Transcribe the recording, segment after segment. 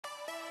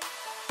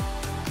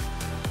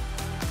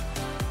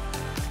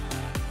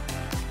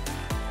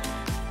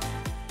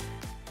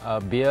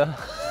Beer.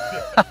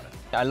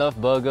 I love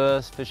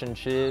burgers, fish and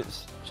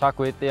chips, char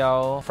kway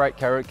teow, fried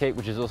carrot cake,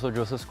 which is also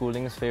Joseph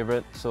Schooling's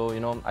favorite. So,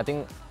 you know, I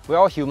think we're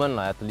all human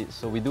athletes,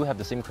 so we do have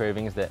the same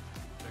cravings that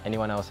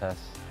anyone else has.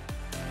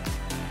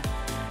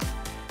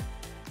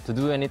 To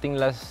do anything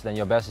less than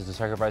your best is to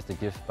sacrifice the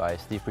gift by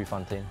Steve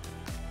Prefontaine.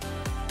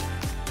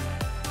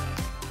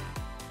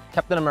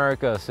 Captain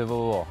America, Civil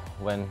War,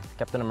 when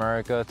Captain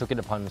America took it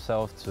upon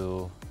himself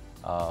to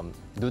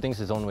do things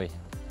his own way.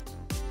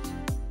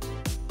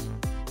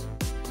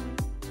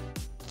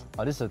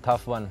 Oh, this is a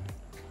tough one.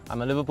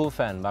 I'm a Liverpool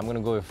fan, but I'm going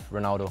to go with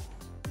Ronaldo.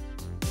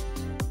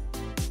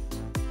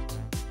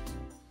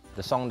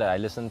 The song that I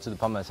listened to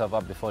pump myself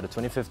up before the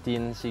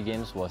 2015 SEA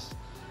Games was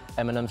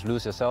Eminem's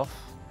Lose Yourself,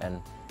 and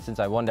since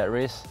I won that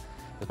race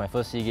with my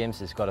first SEA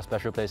Games, it's got a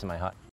special place in my heart.